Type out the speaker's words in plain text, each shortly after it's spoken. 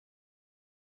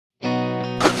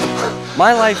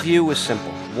My life view was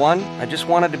simple. 1, I just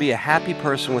wanted to be a happy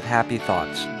person with happy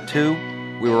thoughts.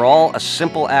 2, we were all a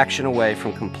simple action away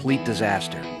from complete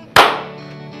disaster.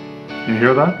 You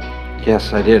hear that?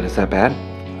 Yes, I did. Is that bad?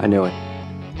 I knew it.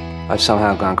 I've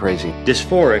somehow gone crazy.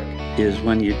 Dysphoric is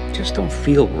when you just don't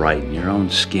feel right in your own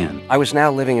skin. I was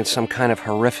now living in some kind of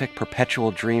horrific,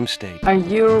 perpetual dream state. Are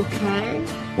you okay?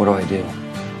 What do I do?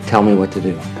 Tell me what to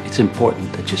do. It's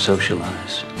important that you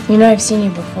socialize. You know, I've seen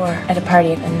you before at a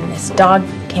party, and this dog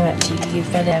came up to you. You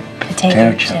fed a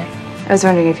potato chip. I was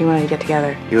wondering if you wanted to get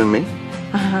together. You and me?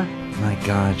 Uh-huh. My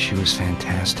God, she was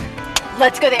fantastic.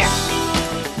 Let's go there.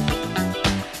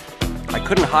 I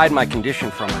couldn't hide my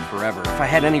condition from her forever. If I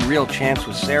had any real chance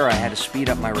with SARA, I had to speed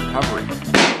up my recovery.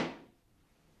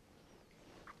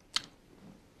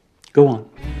 Go on.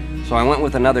 So I went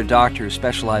with another doctor who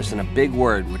specialized in a big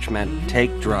word, which meant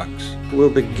take drugs. We'll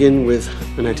begin with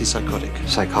an antipsychotic.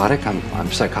 Psychotic? I'm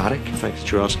psychotic? The fact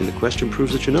that you're asking the question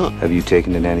proves that you're not. Have you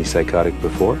taken an antipsychotic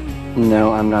before?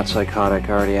 No, I'm not psychotic.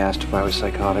 I already asked if I was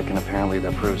psychotic, and apparently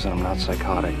that proves that I'm not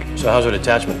psychotic. So how's your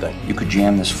detachment thing? You could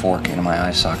jam this fork into my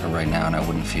eye socket right now and I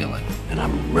wouldn't feel it. And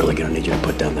I'm really gonna need you to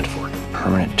put down that fork.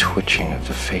 Permanent twitching of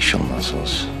the facial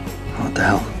muscles. What the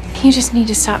hell? You just need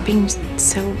to stop being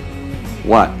so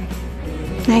What?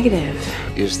 negative.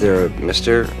 Is there a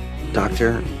Mr.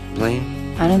 Dr.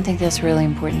 Blaine? I don't think that's really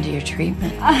important to your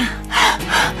treatment.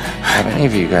 Have any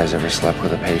of you guys ever slept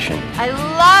with a patient? I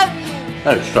love you.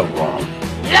 That is so wrong.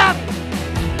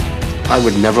 I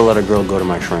would never let a girl go to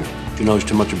my shrink. She knows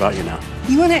too much about you now.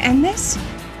 You want to end this?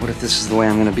 What if this is the way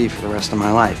I'm gonna be for the rest of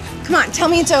my life? Come on, tell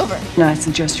me it's over. No, I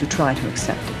suggest you try to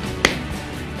accept it.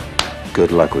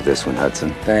 Good luck with this one,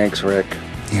 Hudson. Thanks, Rick.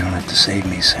 You don't have to save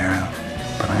me, Sarah.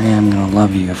 But I am gonna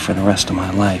love you for the rest of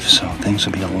my life, so things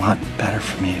will be a lot better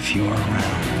for me if you are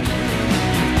around.